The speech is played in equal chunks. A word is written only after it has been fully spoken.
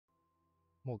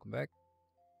Welcome back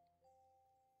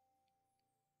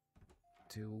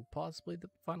to possibly the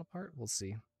final part. We'll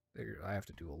see. I have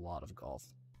to do a lot of golf.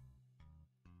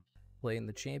 Playing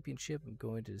the championship, I'm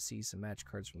going to see some match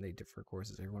cards from the different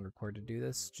courses. Everyone required to do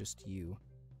this? Just you.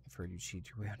 I've heard you cheat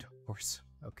your way onto a horse.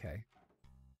 Okay.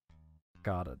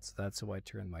 Got it. So that's who I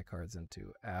turn my cards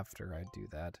into after I do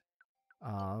that.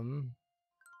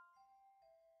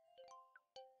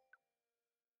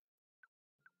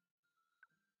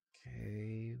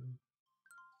 Okay.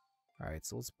 Alright,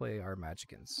 so let's play our match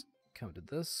against. Come to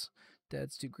this.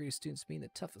 Dad's two greatest students mean the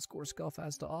toughest course golf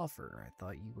has to offer. I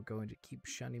thought you were going to keep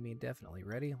shunning me indefinitely.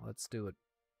 Ready? Let's do it.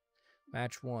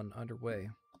 Match 1 underway.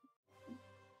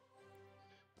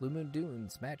 Blue Moon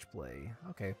Dunes match play.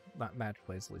 Okay, not match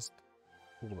plays, at least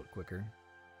a little bit quicker.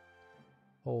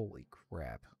 Holy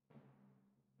crap.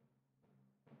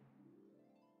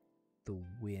 The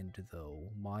wind, though.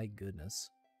 My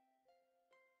goodness.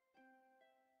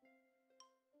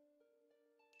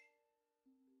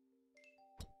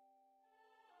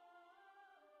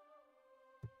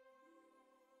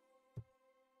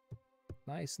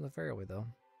 Nice in the fairway, though.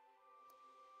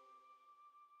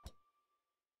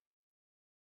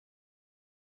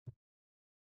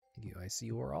 I see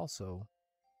you are also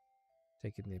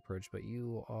taking the approach, but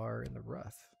you are in the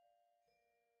rough.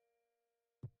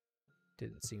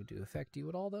 Didn't seem to affect you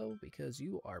at all, though, because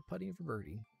you are putting for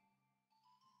birdie.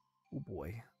 Oh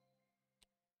boy.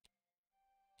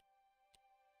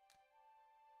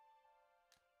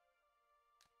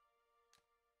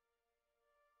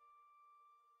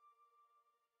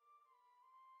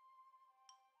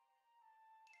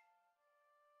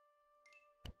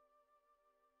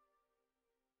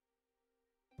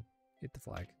 Hit the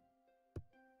flag.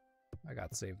 I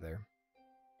got saved there.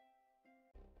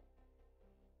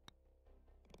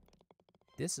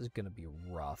 This is going to be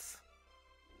rough.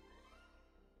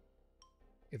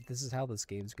 If this is how this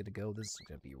game's going to go, this is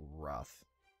going to be rough.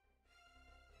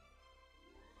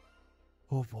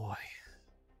 Oh boy.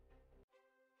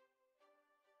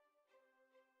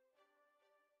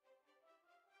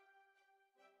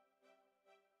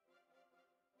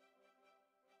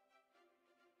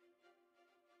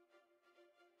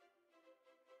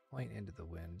 Point into the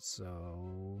wind,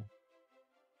 so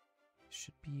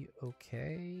should be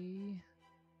okay.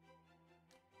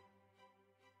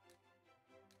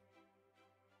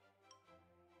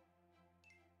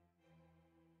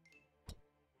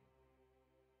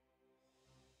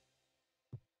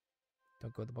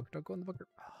 Don't go in the bunker, don't go in the bunker.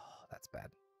 Oh, that's bad.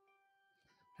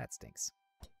 That stinks.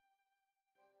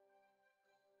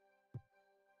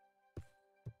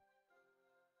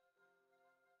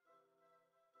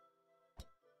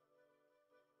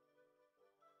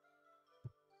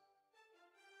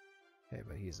 Okay,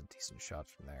 but he's a decent shot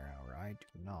from there, however, I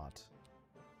do not.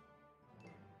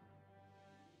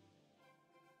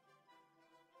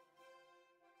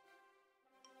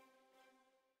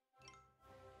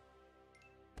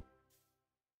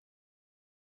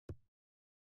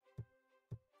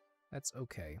 That's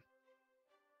okay.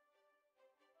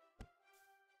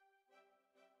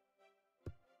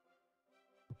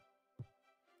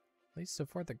 At least so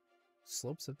far the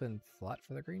slopes have been flat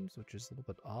for the greens, which is a little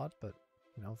bit odd, but,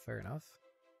 you know, fair enough.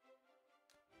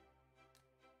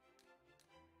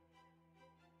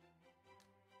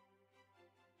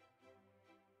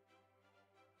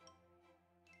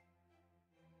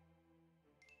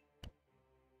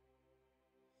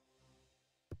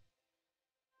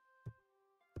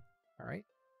 Alright,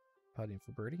 putting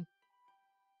for birdie.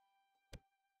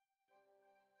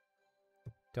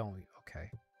 Don't we?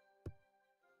 Okay.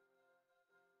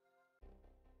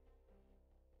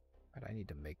 Right, I need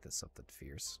to make this something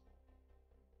fierce.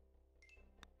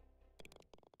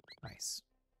 Nice.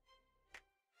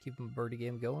 Keep a birdie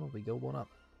game going, we go one up.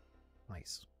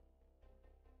 Nice.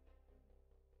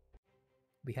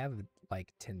 We have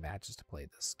like 10 matches to play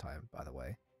this time, by the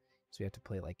way. So we have to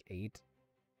play like 8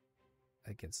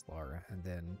 against Laura, and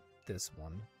then this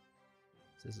one.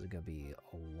 So this is gonna be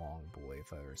a long boy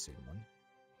if I've ever seen one.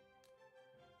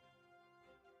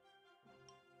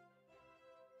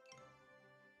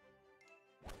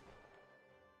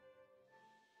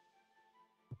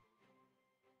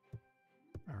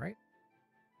 Alright.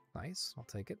 Nice, I'll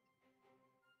take it.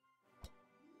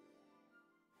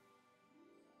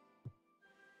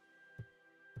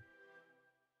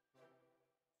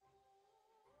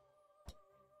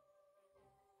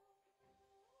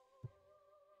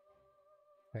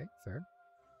 Okay, fair.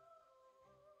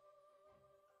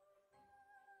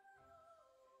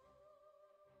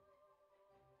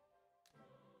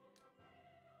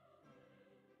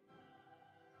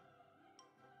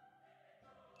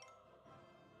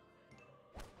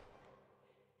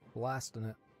 Blasting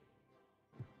it.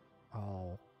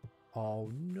 Oh.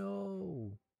 Oh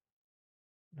no!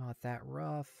 Not that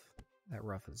rough. That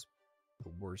rough is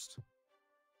the worst.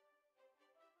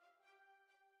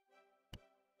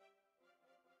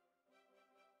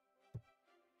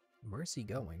 Where's he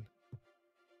going?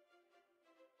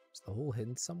 Is the hole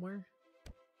hidden somewhere?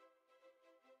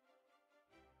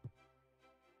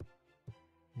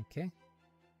 Okay.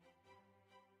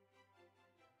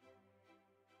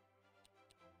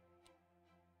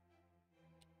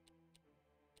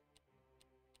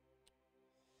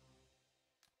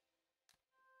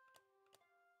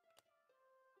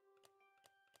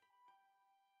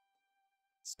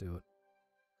 Let's do it.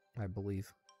 I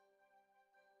believe.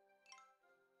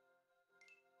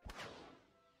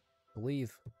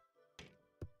 Believe.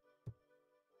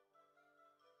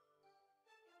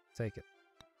 Take it.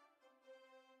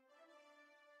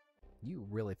 You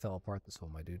really fell apart this hole,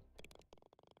 my dude.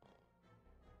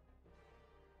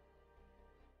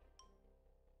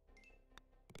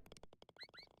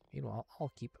 You know,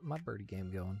 I'll keep my birdie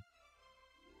game going.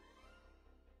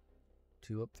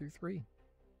 2 up through 3.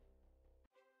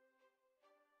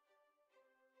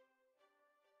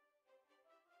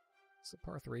 It's a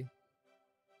par 3.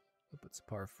 Hope it's a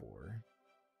par 4.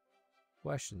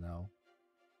 Question though.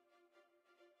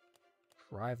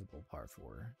 Drivable par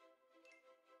 4.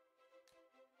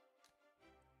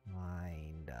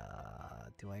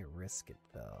 Do I risk it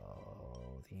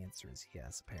though? The answer is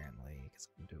yes, apparently, because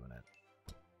I'm doing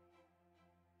it.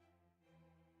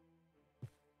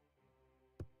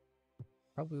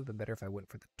 Probably would have been better if I went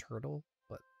for the turtle,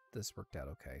 but this worked out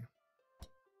okay.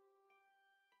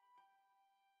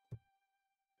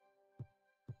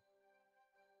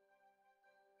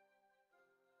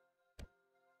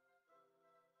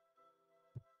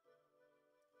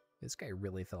 This guy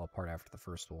really fell apart after the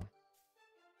first hole.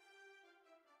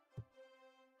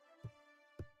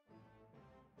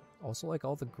 Also, like,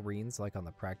 all the greens, like, on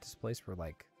the practice place were,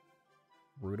 like,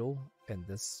 brutal, and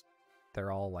this,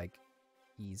 they're all, like,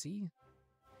 easy.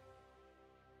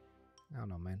 I don't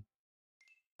know, man.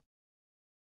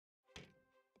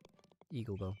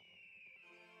 Eagle, though.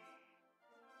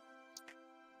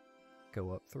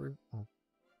 Go up through. Oh,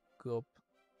 go up.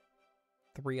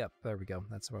 3 up. There we go.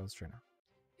 That's what I was trying to.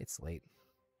 It's late.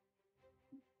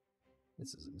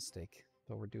 This is a mistake,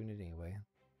 but we're doing it anyway.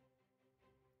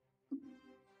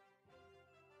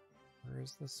 Where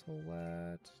is this hole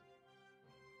at?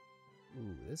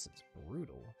 Ooh, this is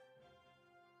brutal.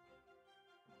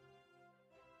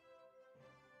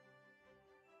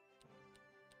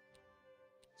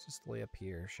 Let's just lay up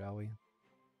here, shall we?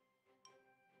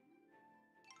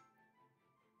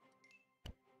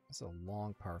 It's a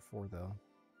long par 4, though.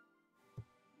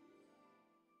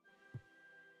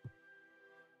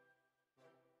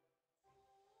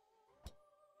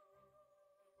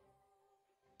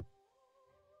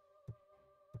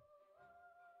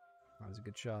 That was a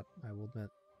good shot, I will admit.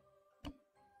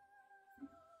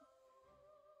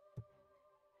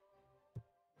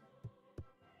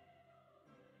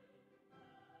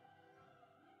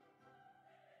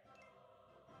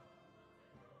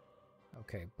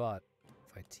 Okay, but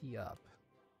if I tee up,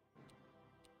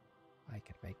 I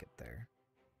can make it there.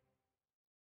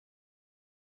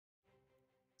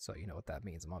 So you know what that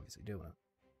means. I'm obviously doing it.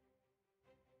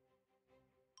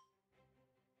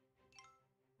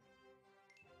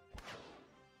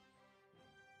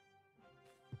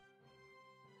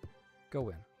 Go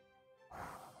in.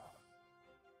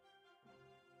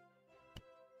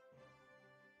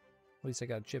 At least I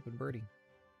got a chip and birdie.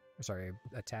 Or sorry,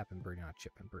 a tap and birdie, not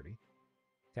chip and birdie.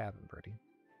 Tap and birdie.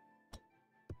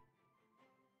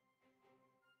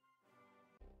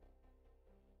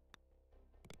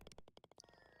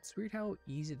 It's weird how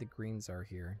easy the greens are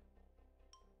here.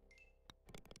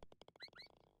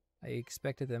 I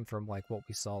expected them from like what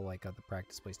we saw like at the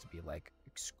practice place to be like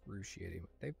excruciating.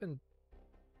 They've been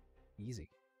easy.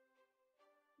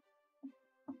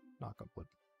 Knock on wood.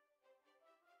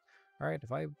 Alright,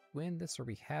 if I win this or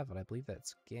we have it, I believe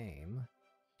that's game.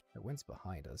 It wins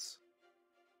behind us.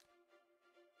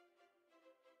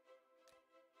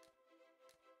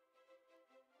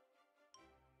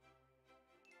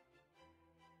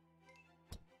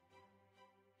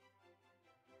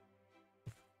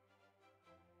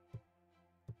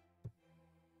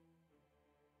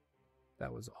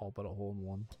 That was all but a hole in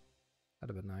one.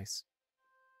 That'd have been nice.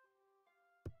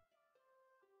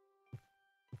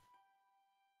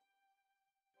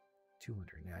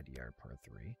 .290-yard par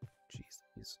 3.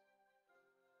 Jeez.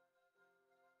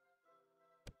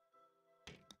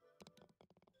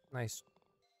 Nice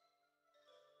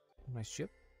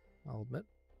chip, I'll admit.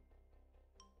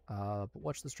 But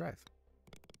watch this drive.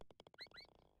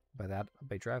 By that,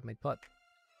 by drive made putt.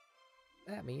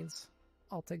 That means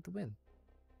I'll take the win.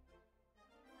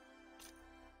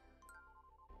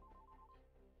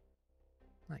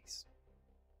 Nice.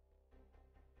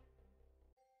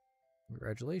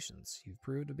 Congratulations, you've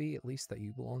proved to be at least that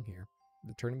you belong here.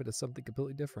 The tournament is something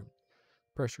completely different.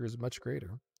 Pressure is much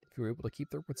greater. If you're able to keep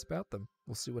their wits about them,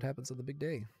 we'll see what happens on the big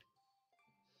day.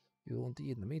 You will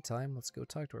indeed. In the meantime, let's go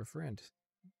talk to our friend.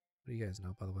 What do you guys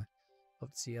know, by the way?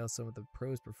 Love to see how some of the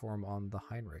pros perform on the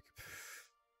Heinrich.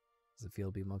 Does it feel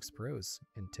to be amongst pros?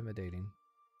 Intimidating.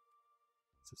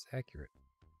 This is accurate.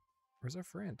 Where's our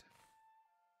friend?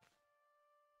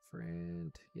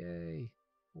 Friend, yay.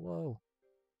 Whoa.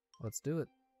 Let's do it.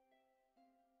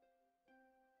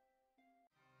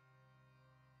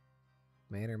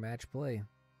 Manor match play.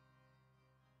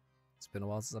 It's been a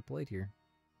while since I played here.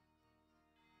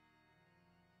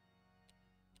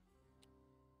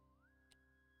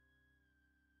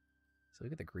 So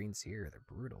look at the greens here. They're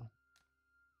brutal.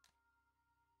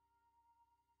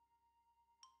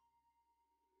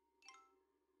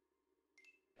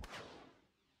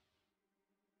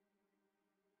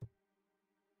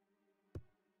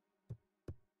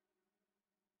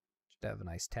 Should have a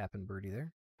nice tapping birdie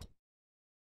there.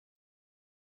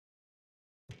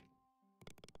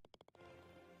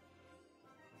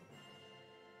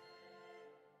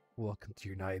 Welcome to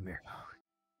your nightmare.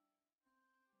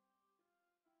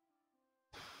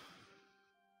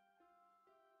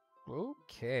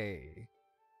 Okay.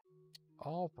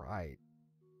 All right.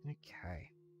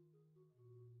 Okay.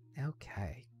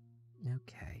 Okay.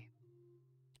 Okay.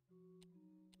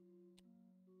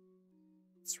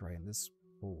 That's right. And this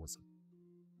pool was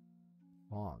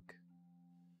a bonk.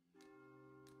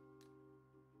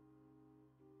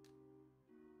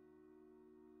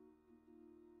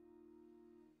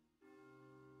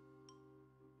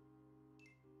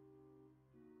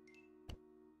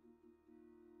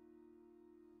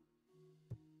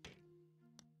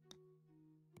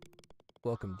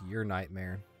 Welcome to your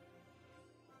nightmare.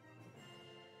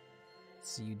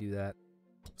 See you do that.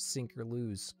 Sink or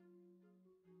lose.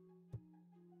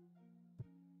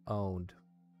 Owned.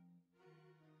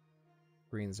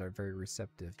 Greens are very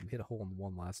receptive. You hit a hole in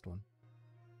one last one.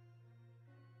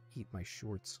 Eat my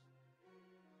shorts.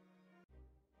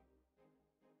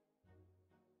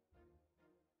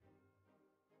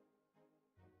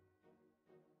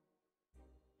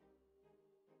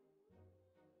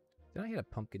 Did I hit a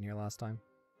pumpkin here last time?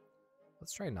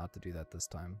 Let's try not to do that this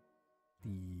time.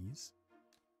 Please.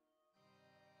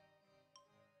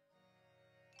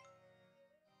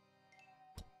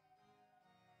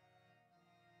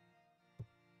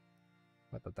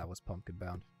 I thought that was pumpkin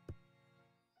bound.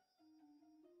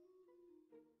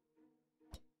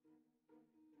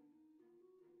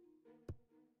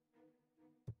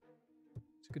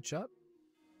 It's a good shot.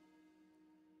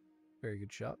 Very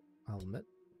good shot, I'll admit.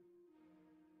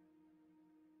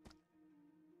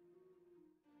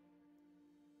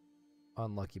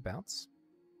 Unlucky bounce.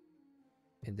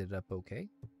 Ended up okay.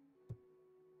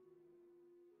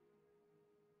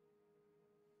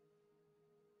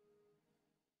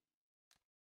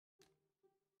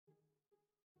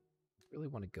 Really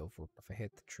want to go for it. If I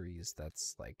hit the trees,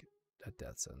 that's like a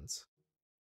death sentence.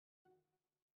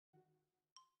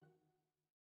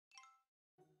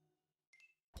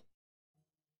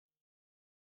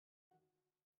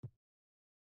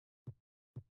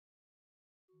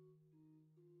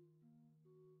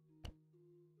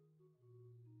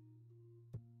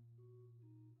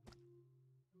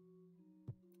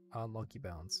 Unlucky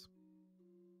bounce.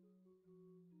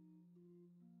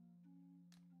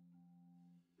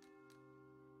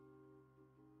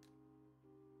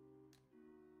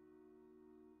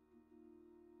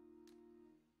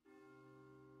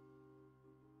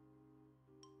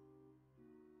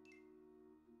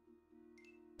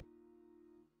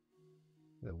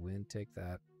 The wind, take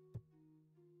that.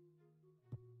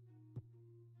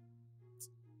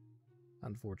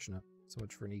 Unfortunate. So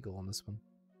much for an eagle on this one.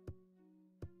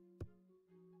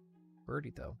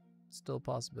 Birdie, though. Still a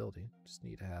possibility. Just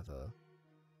need to have a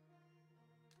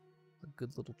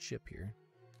good little chip here.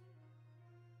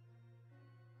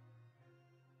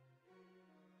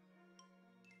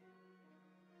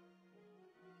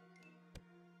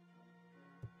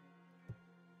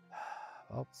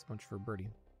 Oh, so much for birdie.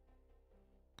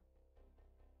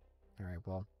 Alright,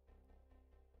 well.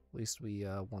 At least we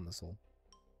won this hole.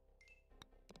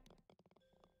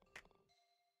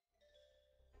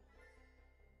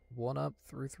 One up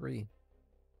through 3.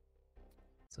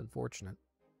 It's unfortunate.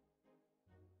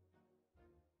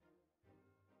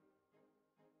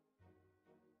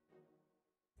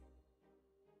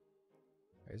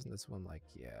 Isn't this one like,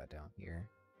 yeah, down here?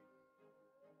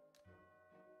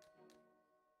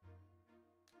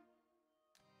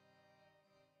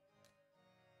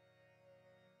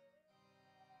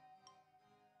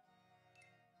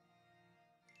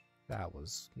 That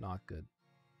was not good.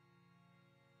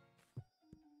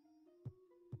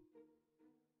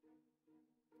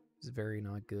 It's very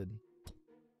not good.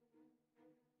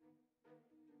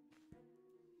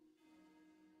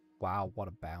 Wow, what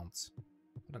a bounce.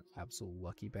 What an absolute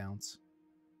lucky bounce.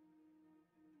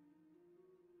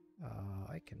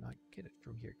 I cannot get it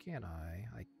from here, can I?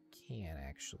 I can,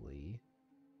 actually.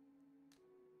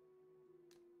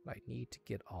 I need to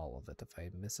get all of it. If I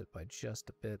miss it by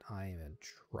just a bit, I am in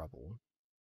trouble.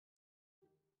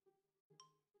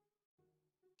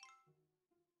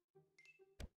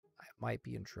 I might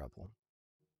be in trouble.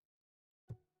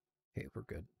 Okay, we're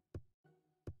good.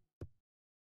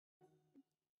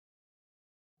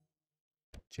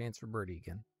 Chance for birdie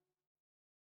again.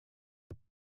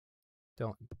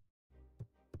 Don't.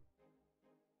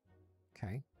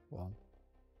 Okay, well,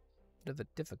 bit of a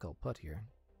difficult putt here.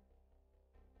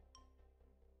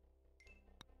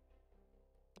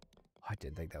 I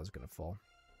didn't think that was going to fall.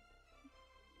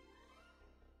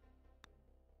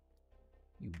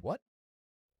 You what?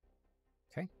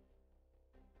 Okay.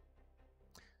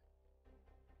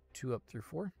 2 up through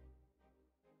 4.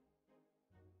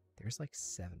 There's like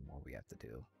 7 more we have to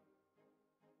do.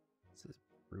 This is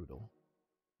brutal.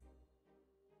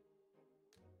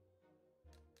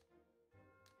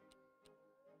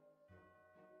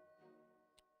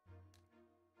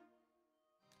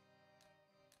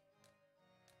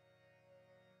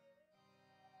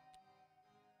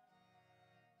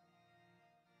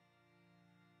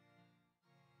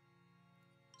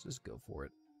 Let's just go for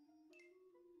it.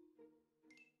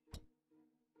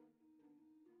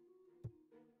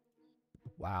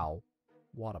 Wow,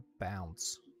 what a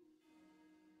bounce.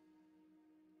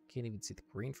 Can't even see the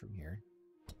green from here.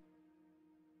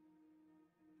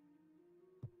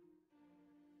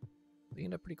 We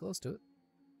end up pretty close to it.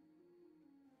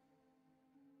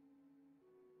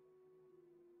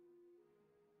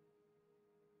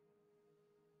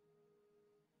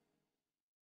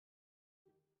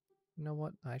 You know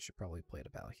what? I should probably play it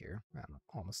about here,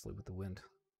 honestly, with the wind.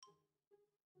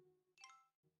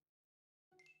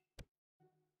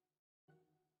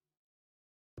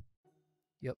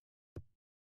 Yep.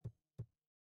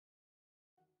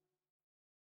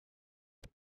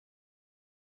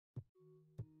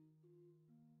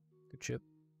 Good chip.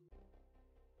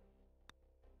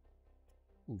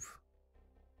 Oof.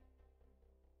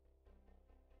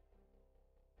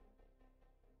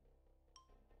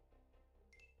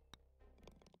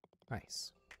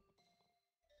 Nice.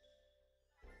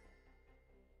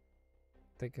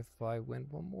 Think if I win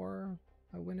one more,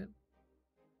 I win it.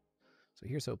 So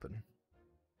here's hoping.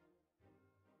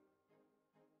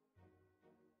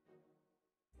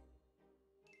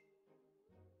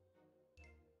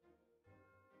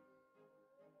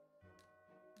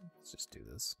 Let's just do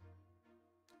this.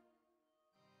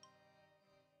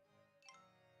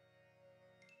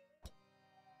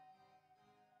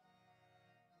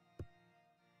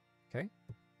 Okay.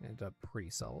 Ended up pretty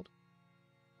solid,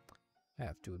 I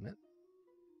have to admit.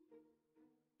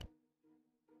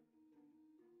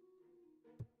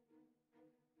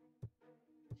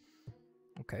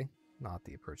 Okay. Not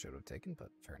the approach I would have taken, but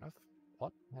fair enough.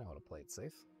 What? I know how to play it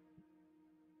safe.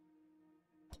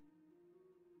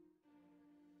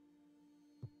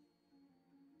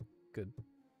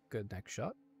 Good next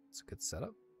shot. It's a good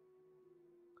setup.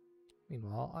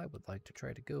 Meanwhile, I would like to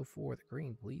try to go for the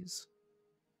green, please.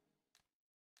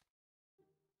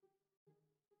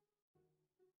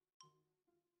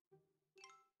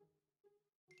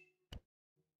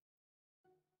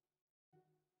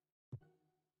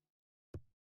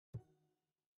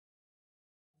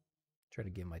 Try to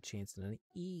get my chance at an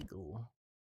eagle.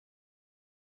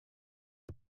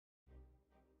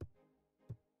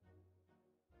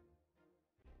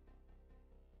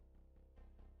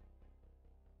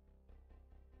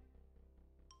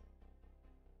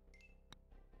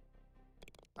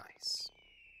 Nice.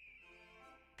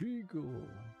 Eagle.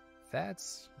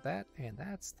 That's that, and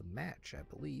that's the match, I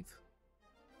believe.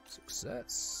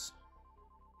 Success.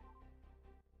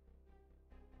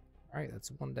 Alright, that's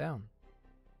 1 down.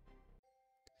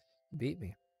 Beat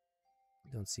me.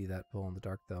 Don't see that pole in the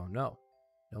dark, though. No.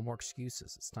 No more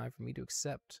excuses. It's time for me to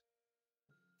accept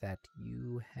that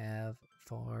you have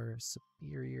far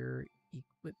superior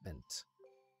equipment.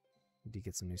 Did you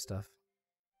get some new stuff?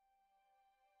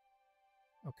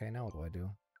 Okay, now what do I do?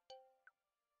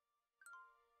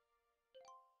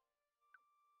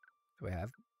 Do I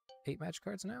have 8 match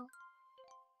cards now?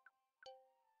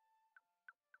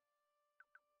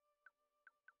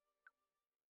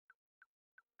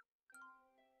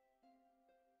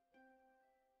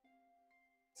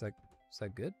 Is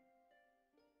that good?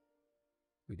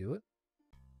 We do it?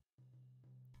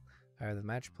 I have the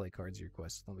match play cards you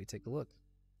requested. Let me take a look.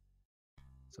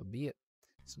 So be it.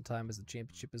 Sometime as the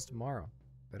championship is tomorrow.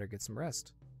 Better get some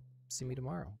rest. See me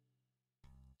tomorrow.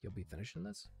 You'll be finishing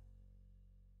this?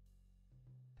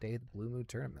 Day of the Blue Moon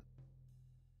Tournament.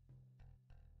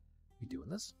 You doing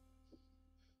this?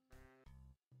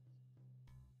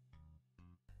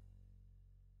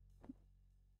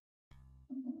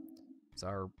 Is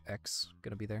our ex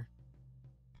gonna be there?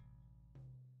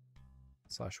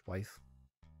 / wife.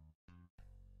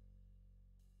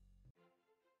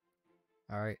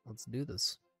 Alright, let's do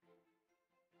this.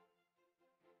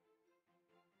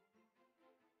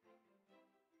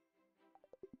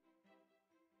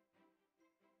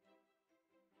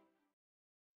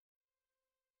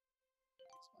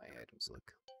 My items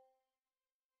look.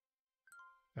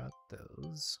 Got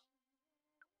those.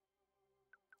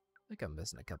 I think I'm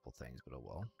missing a couple things, but oh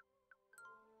well.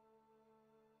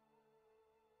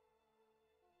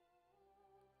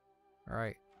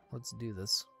 Alright, let's do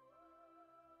this.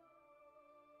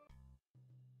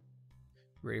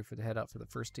 Ready for the head out for the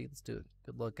first tee? Let's do it.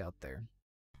 Good luck out there.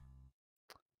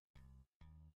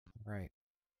 Alright.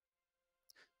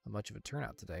 Not much of a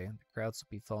turnout today. The crowds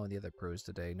will be following the other pros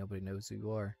today. Nobody knows who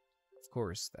you are. Of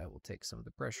course, that will take some of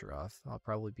the pressure off. I'll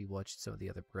probably be watching some of the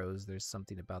other pros. There's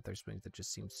something about their swings that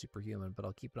just seems superhuman, but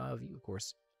I'll keep an eye on you, of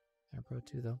course. I'm pro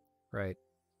too, though. Right.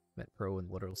 Meant pro in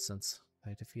literal sense.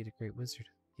 I defeat a great wizard.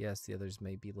 Yes, the others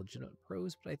may be legitimate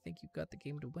pros, but I think you've got the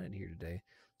game to win it here today.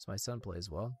 So my son plays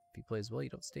well. If he plays well, you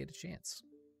don't stand a chance.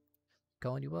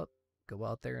 Calling you up. Go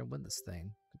out there and win this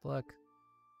thing. Good luck.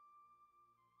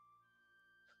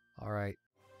 Alright.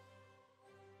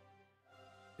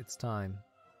 It's time.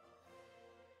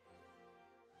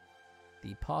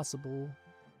 The possible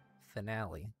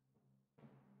finale.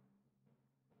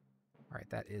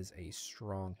 Alright, that is a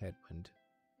strong headwind.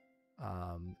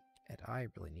 And I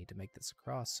really need to make this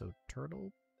across, so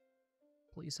Turtle,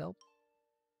 please help.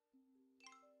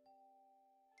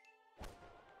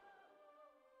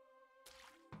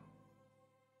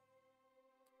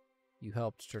 You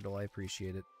helped, Turtle, I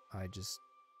appreciate it.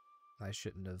 I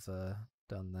shouldn't have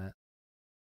done that.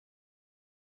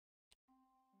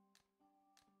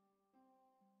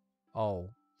 Oh,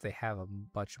 they have a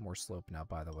much more slope now,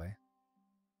 by the way.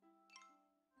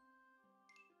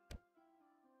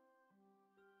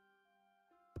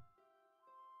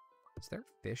 Is there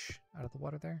fish out of the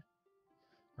water there?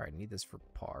 Alright, I need this for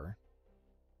par.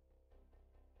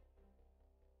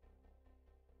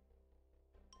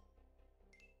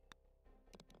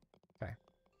 Okay.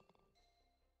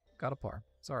 Got a par.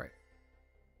 It's alright.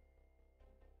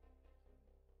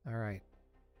 Alright.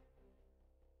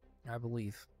 I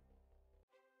believe.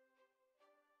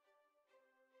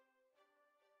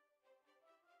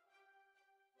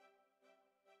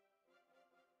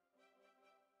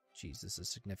 Jeez, this is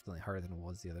significantly harder than it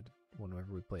was the other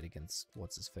whenever we played against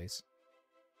what's-his-face.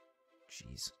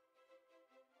 Jeez.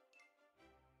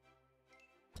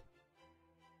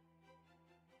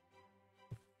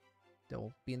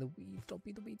 Don't be in the weeds. Don't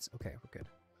be in the weeds. Okay, we're good.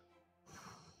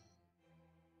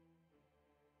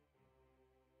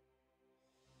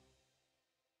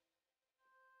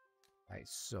 I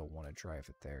so want to drive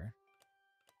it there.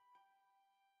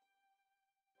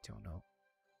 Don't know.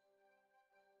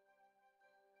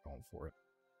 Going for it.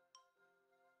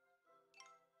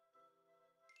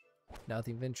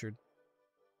 Nothing ventured.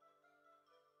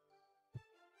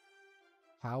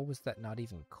 How was that not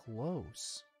even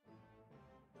close?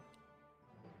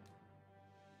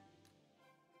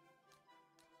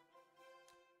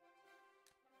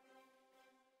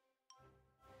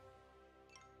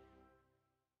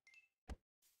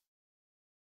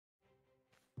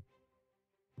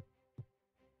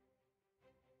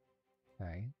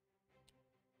 Okay.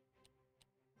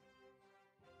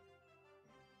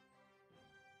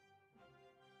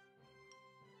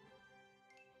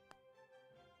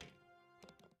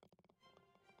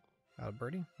 Got a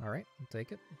birdie. Alright, I'll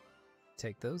take it.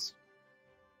 Take those.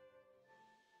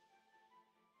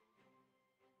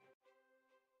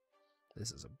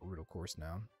 This is a brutal course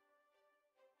now.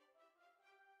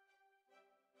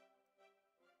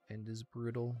 End is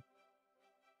brutal.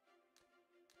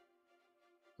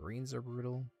 Greens are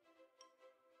brutal.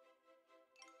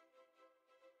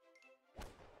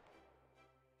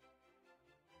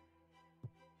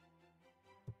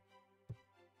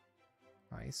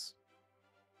 Nice.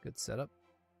 Good setup.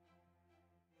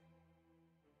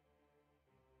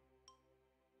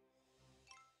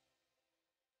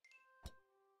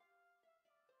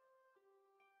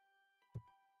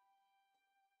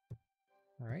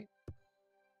 All right.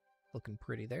 Looking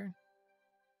pretty there.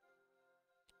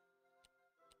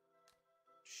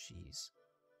 Jeez.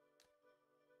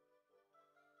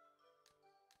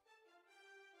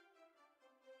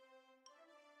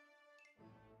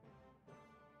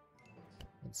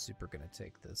 I'm super gonna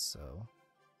take this, so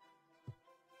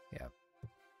yeah.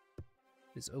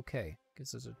 It's okay,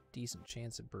 because there's a decent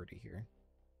chance of birdie here.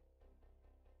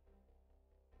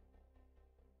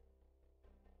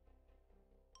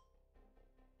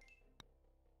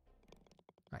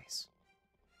 Nice.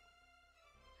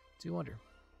 2 under.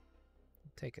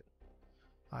 Take it.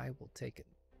 I will take it.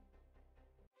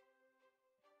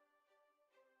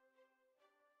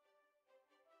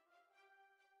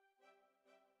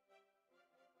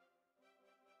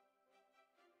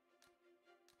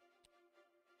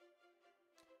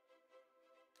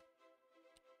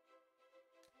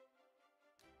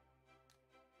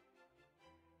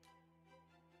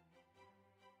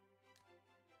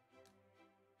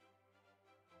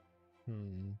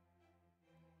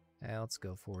 Yeah, let's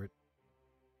go for it.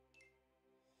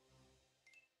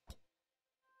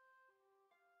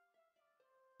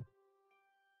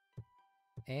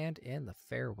 And in the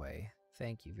fairway.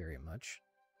 Thank you very much.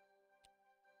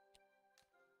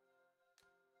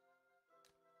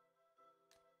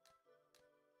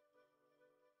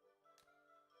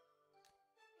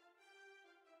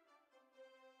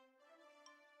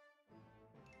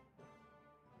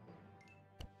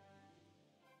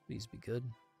 Please be good.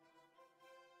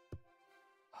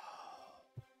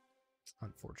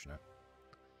 Unfortunate.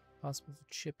 Possible to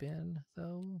chip in,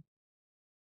 though.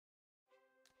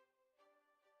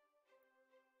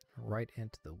 Right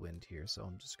into the wind here, so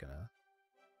I'm just gonna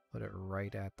put it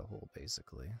right at the hole,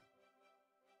 basically.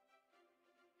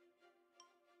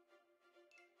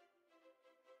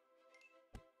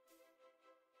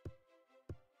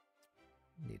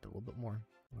 Need a little bit more.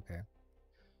 Okay.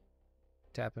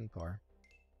 Tap and par.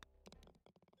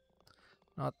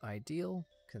 Not ideal,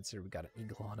 considering we got an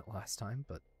eagle on it last time,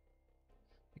 but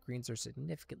the greens are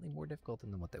significantly more difficult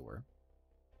than what they were.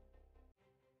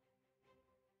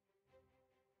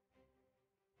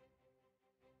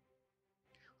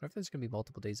 I wonder if there's going to be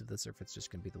multiple days of this, or if it's just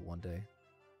going to be the one day.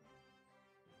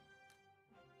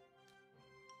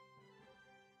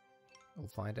 We'll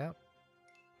find out.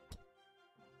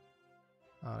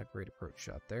 Not a great approach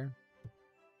shot there.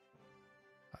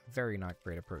 A very not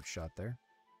great approach shot there.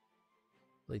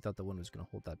 Really thought the wind was going to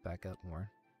hold that back up more.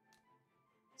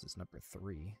 This is number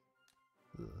 3.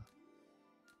 Ugh.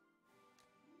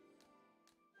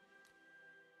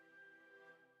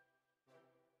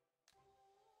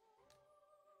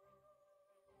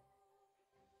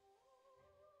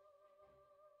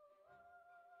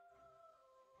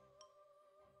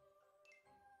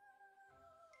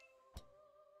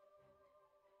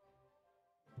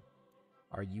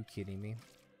 Are you kidding me?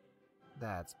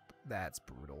 That's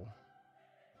brutal.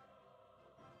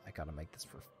 I gotta make this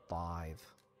for 5.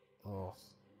 Oh.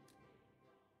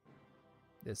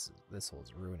 This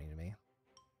hole's ruining me.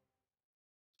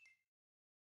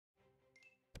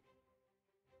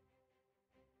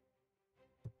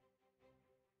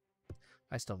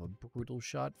 I still have a brutal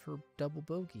shot for double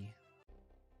bogey.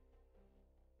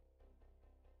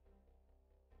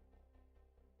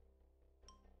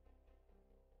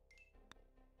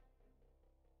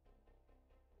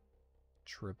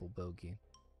 Triple bogey.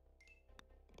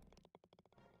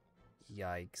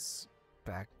 Yikes.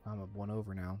 Back. I'm at 1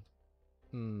 over now.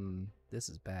 This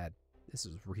is bad. This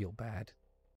is real bad.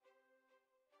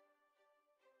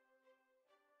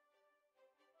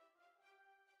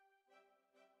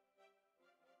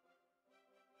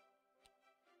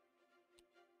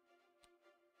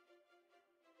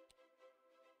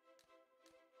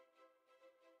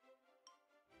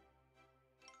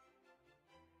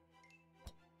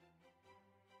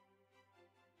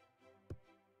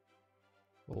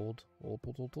 Old.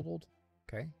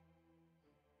 Okay.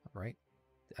 Alright.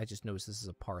 I just noticed this is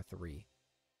a par 3.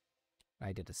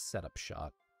 I did a setup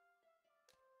shot.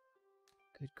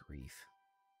 Good grief.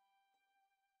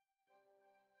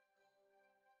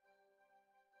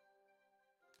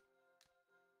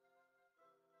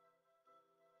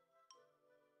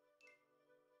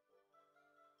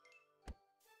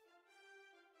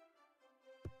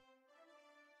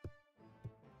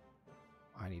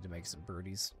 I need to make some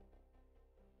birdies.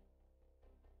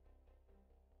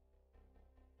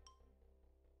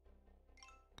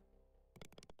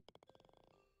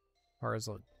 Par is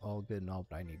all good and all,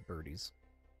 but I need birdies.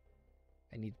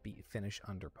 I need to finish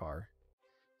under par.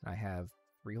 And I have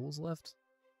 3 holes left.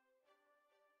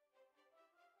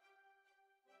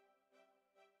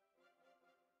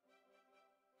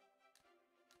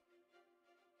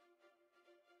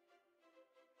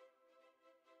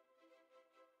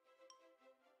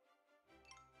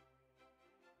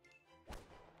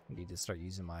 I need to start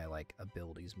using my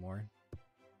abilities more.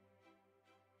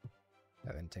 I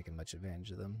haven't taken much advantage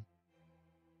of them.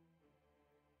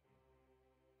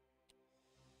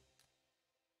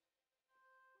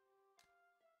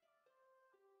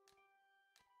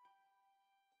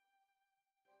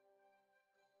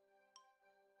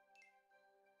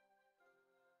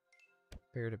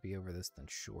 Better to be over this than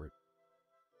short.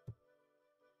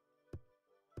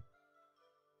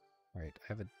 Alright, I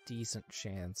have a decent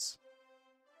chance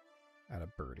at a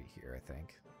birdie here, I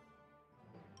think.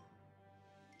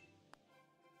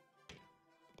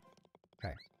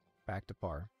 Okay, back to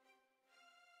par.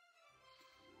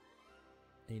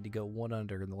 I need to go 1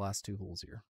 under in the last 2 holes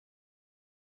here.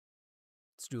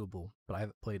 It's doable, but I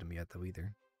haven't played them yet though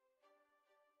either.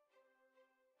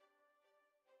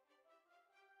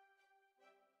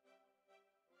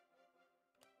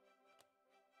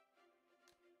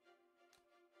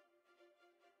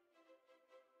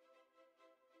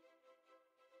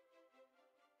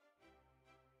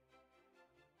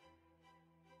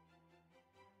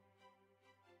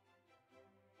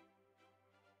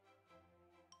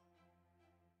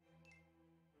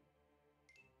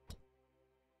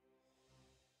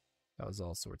 That was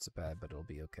all sorts of bad, but it'll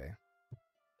be okay.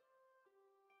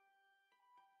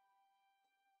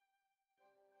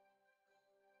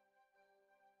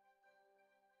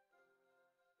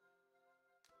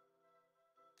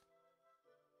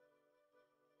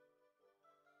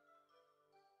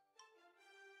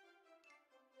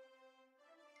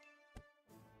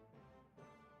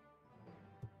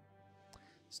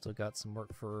 Still got some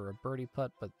work for a birdie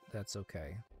putt, but that's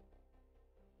okay.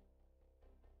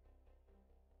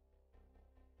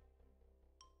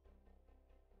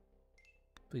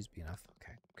 Please be enough.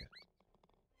 Okay, good.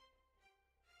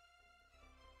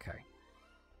 Okay.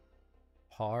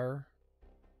 Par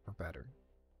or better.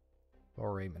 What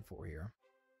we're aiming for here.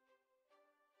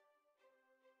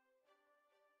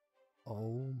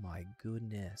 Oh my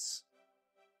goodness.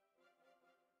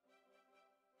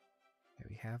 Okay,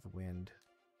 we have wind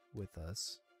with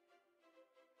us.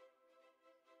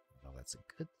 Well, that's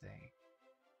a good thing.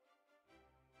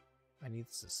 I need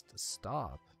this to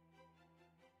stop.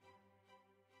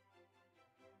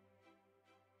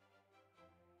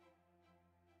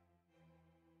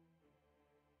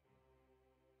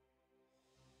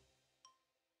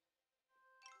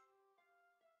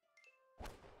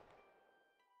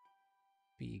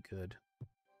 Be good.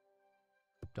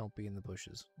 Don't be in the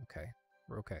bushes. Okay.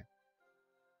 We're okay.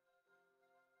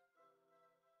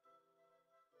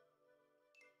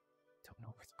 Don't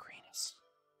know where the green is.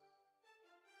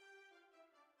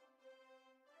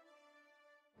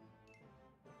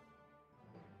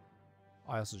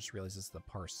 I also just realized this is the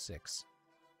par 6.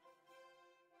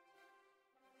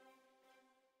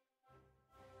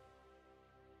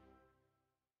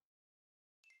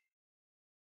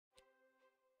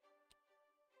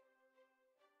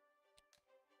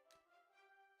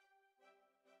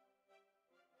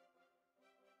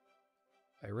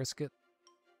 I risk it.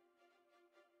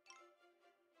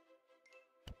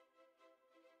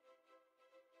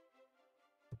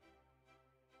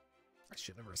 I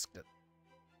shouldn't have risked it.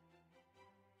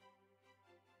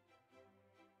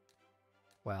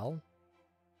 Well,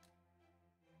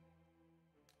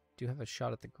 do have a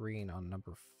shot at the green on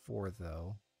number 4,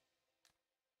 though.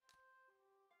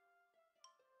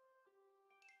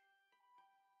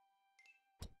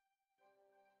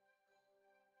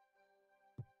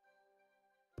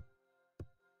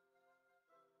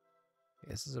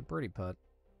 This is a birdie putt.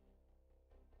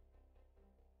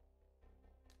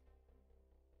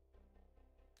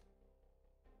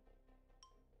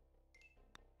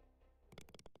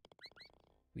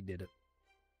 We did it.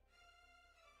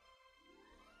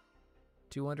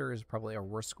 2 under is probably our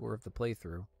worst score of the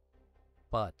playthrough,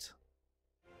 but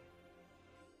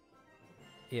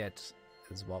it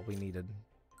is what we needed.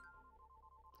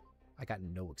 I got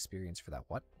no experience for that.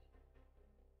 What?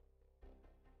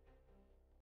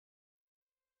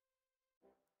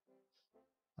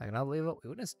 I cannot believe what we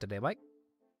witnessed today, Mike.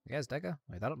 Yes, Decker,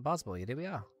 I thought it impossible, yet here we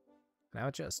are. An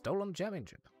amateur stolen the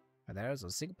championship. And there is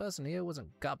a single person here who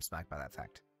wasn't gobsmacked by that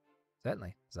fact.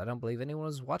 Certainly, as I don't believe anyone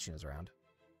was watching us around.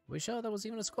 We sure there was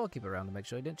even a scorekeeper around to make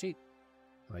sure he didn't cheat.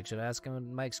 I'll make sure to ask him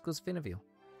in my exclusive interview.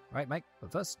 Alright, Mike,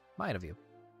 but first, my interview.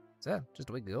 Sir, just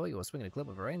a week ago, you were swinging a clip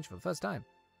of a range for the first time.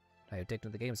 Now you've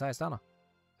taken the game's highest honor.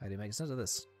 How do you make sense of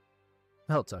this?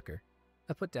 Well, Tucker,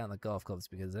 I put down the golf clubs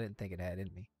because I didn't think it had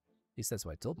in me. At least that's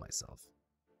what I told myself.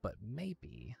 But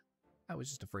maybe I was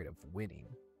just afraid of winning.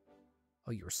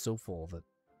 Oh, you were so full of it.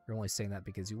 You're only saying that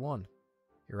because you won.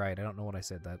 You're right, I don't know what I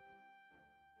said that.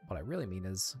 What I really mean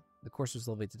is, the course was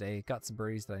lovely today, got some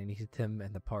birdies that I needed them,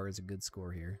 and the par is a good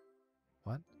score here.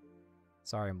 What?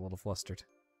 Sorry, I'm a little flustered.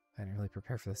 I didn't really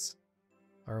prepare for this.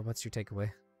 Or what's your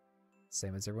takeaway?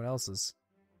 Same as everyone else's.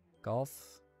 Golf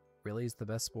really is the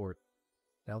best sport.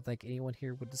 I don't think anyone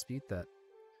here would dispute that.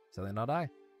 Certainly not I.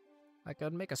 I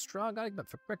could make a strong argument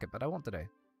for cricket, but I won't today.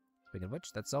 Speaking of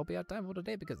which, that's all we have time for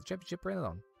today because the championship ran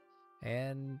on.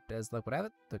 And as luck would have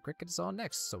it, the cricket is on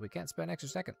next, so we can't spend an extra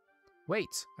second. Wait,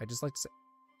 I'd just like to say...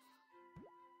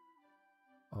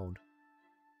 Owned.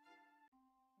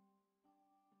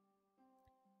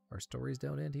 Our stories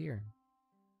don't end here.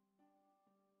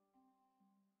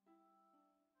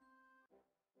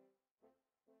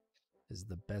 This is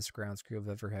the best grounds crew I've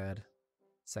ever had.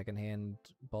 Secondhand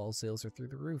ball sales are through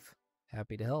the roof.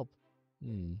 Happy to help.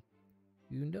 You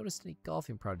noticed any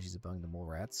golfing prodigies among the mole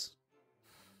rats?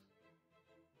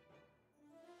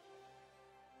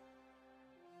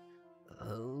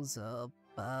 Those up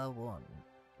by one.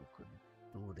 You could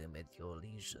do them at your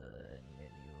leisure in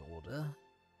any order.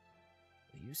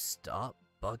 Will you stop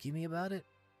bugging me about it?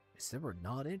 I said we're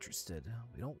not interested.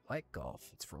 We don't like golf.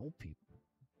 It's for old people.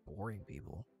 Boring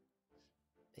people.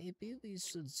 Maybe we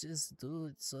should just do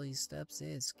it so he stops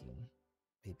asking.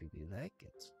 Maybe we like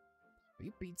it. Are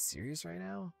you being serious right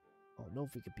now? I don't know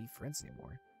if we could be friends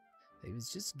anymore. I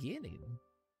was just getting.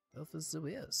 That was the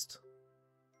best.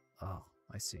 Oh,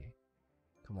 I see.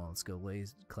 Come on, let's go lay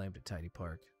claim to Tidy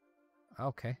Park.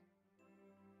 Okay.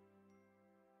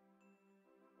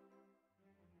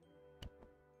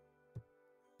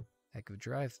 Heck of a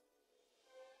drive.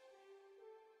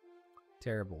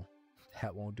 Terrible.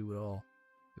 That won't do it all.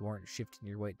 You weren't shifting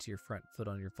your weight to your front foot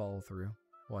on your follow through.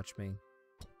 Watch me.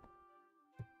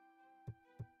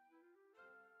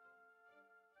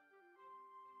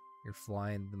 You're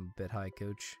flying them a bit high,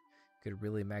 coach. You could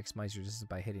really maximize your distance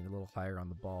by hitting a little higher on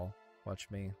the ball. Watch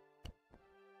me.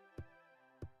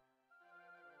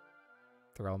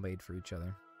 They're all made for each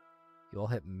other. You all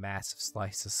hit massive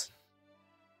slices.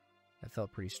 That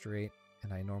felt pretty straight,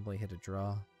 and I normally hit a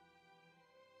draw.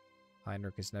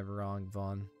 Heinrich is never wrong,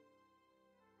 Vaughn.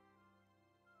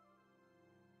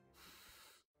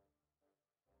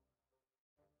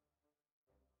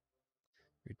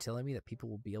 You're telling me that people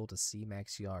will be able to see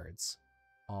max yards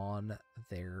on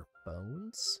their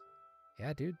phones?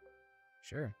 Yeah, dude.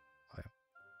 Sure. Oh,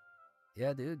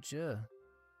 yeah, dude, sure.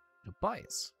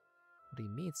 Tobias. What he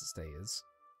means to say is,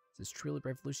 this is truly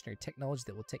revolutionary technology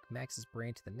that will take Max's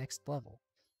brain to the next level.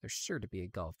 There's sure to be a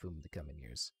golf boom in the coming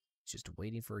years. It's just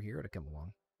waiting for a hero to come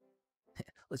along.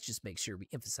 Let's just make sure we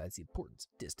emphasize the importance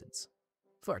of distance.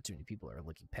 Far too many people are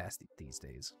looking past it these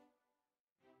days.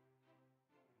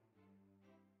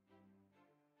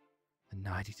 A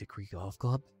 90-degree golf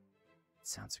club? It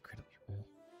sounds incredibly cool.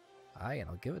 Aye, and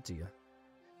I'll give it to you.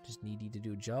 Just need you to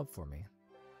do a job for me.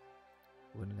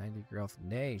 Wouldn't a 90-degree golf?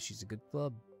 Nay, she's a good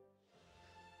club.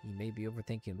 You may be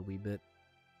overthinking it a wee bit.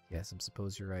 Yes, I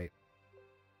suppose you're right.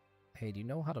 Hey, do you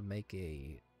know how to make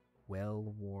a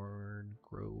well-worn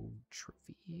Grove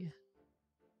trophy?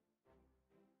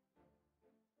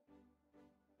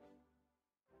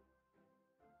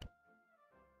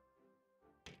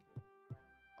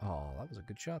 Oh, that was a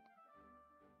good shot.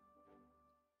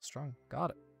 Strong. Got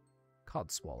it.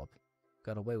 Codswallop.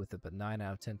 Got away with it, but 9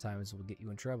 out of 10 times will get you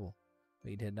in trouble.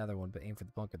 We need to hit another one, but aim for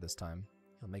the bunker this time.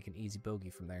 He'll make an easy bogey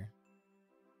from there.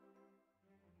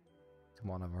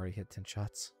 Come on, I've already hit 10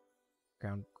 shots.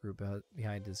 Ground group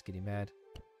behind is getting mad.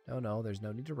 No, there's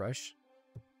no need to rush.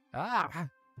 Ah!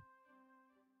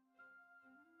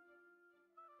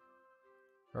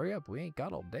 Hurry up, we ain't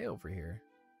got all day over here.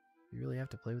 You really have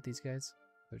to play with these guys?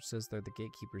 It says they're the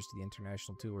gatekeepers to the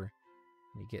international tour.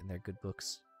 And you get in their good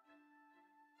books.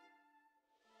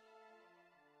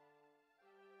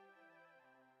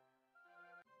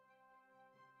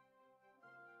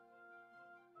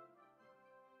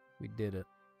 We did it.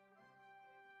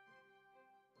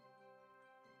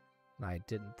 I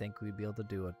didn't think we'd be able to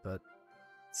do it, but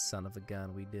son of a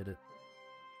gun, we did it.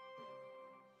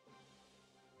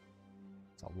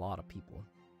 It's a lot of people.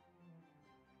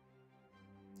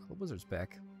 The wizard's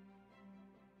back.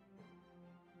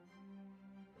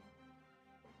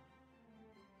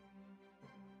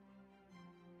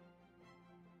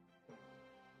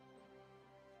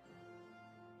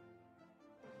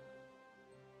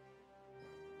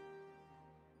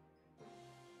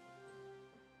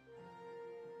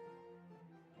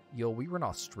 Yo, we were in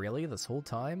Australia this whole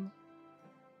time?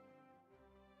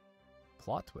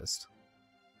 Plot twist.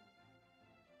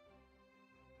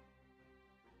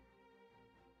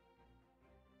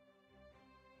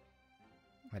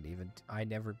 I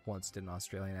never once did an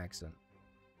Australian accent.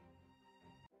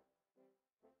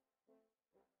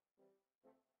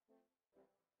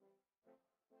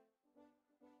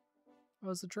 What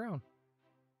was the drone?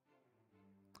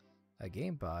 A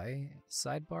game by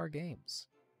Sidebar Games.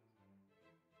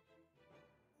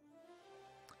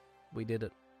 We did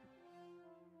it.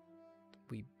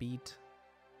 We beat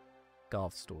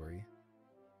Golf Story.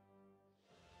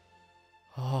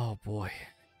 Oh boy.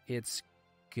 It's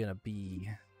gonna be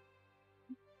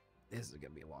This is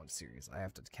gonna be a long series. I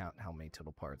have to count how many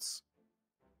total parts,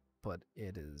 but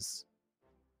it is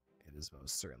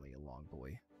most certainly a long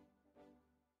boy.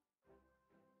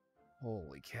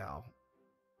 Holy cow.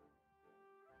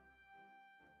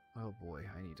 Oh boy,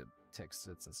 I need to text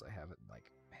it since I have it in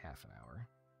like half an hour.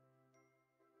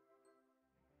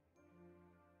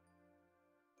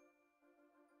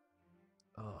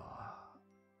 Oh,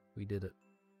 we did it.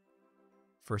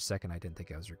 For a second, I didn't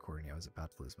think I was recording. I was about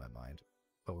to lose my mind.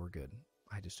 But we're good.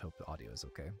 I just hope the audio is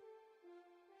okay.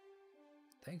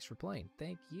 Thanks for playing.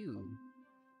 Thank you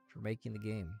for making the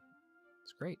game.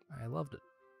 It's great. I loved it.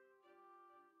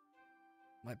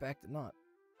 My back did not.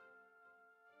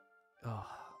 Oh,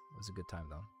 it was a good time,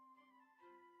 though.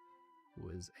 It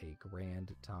was a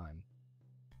grand time.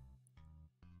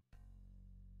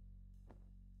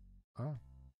 Oh.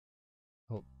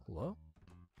 Oh, hello?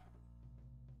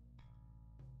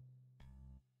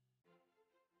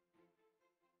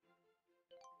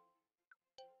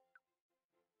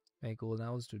 Hey, cool.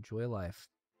 Now is to enjoy life.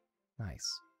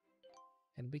 Nice.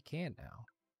 And we can now.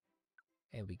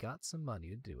 And we got some money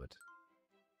to do it.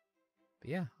 But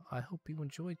yeah, I hope you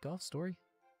enjoyed Golf Story.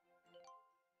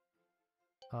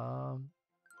 And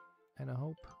I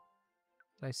hope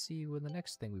that I see you in the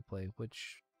next thing we play,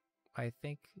 which I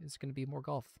think is going to be more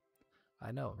golf.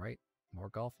 I know, right? More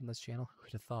golf on this channel?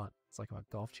 Who'd have thought? It's like a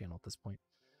golf channel at this point.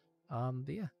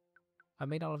 But yeah, I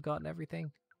may not have gotten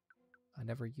everything. I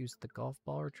never used the golf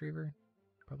ball retriever.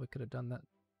 Probably could have done that,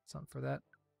 something for that.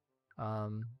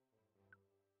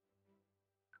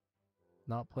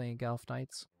 Not playing Golf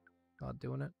Nights. Not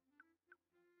doing it.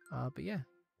 But yeah,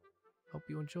 hope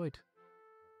you enjoyed.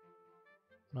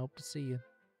 And I hope to see you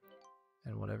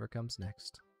in whatever comes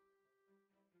next.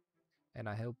 And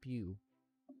I hope you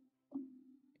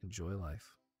enjoy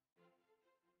life.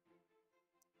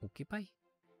 Okay, bye.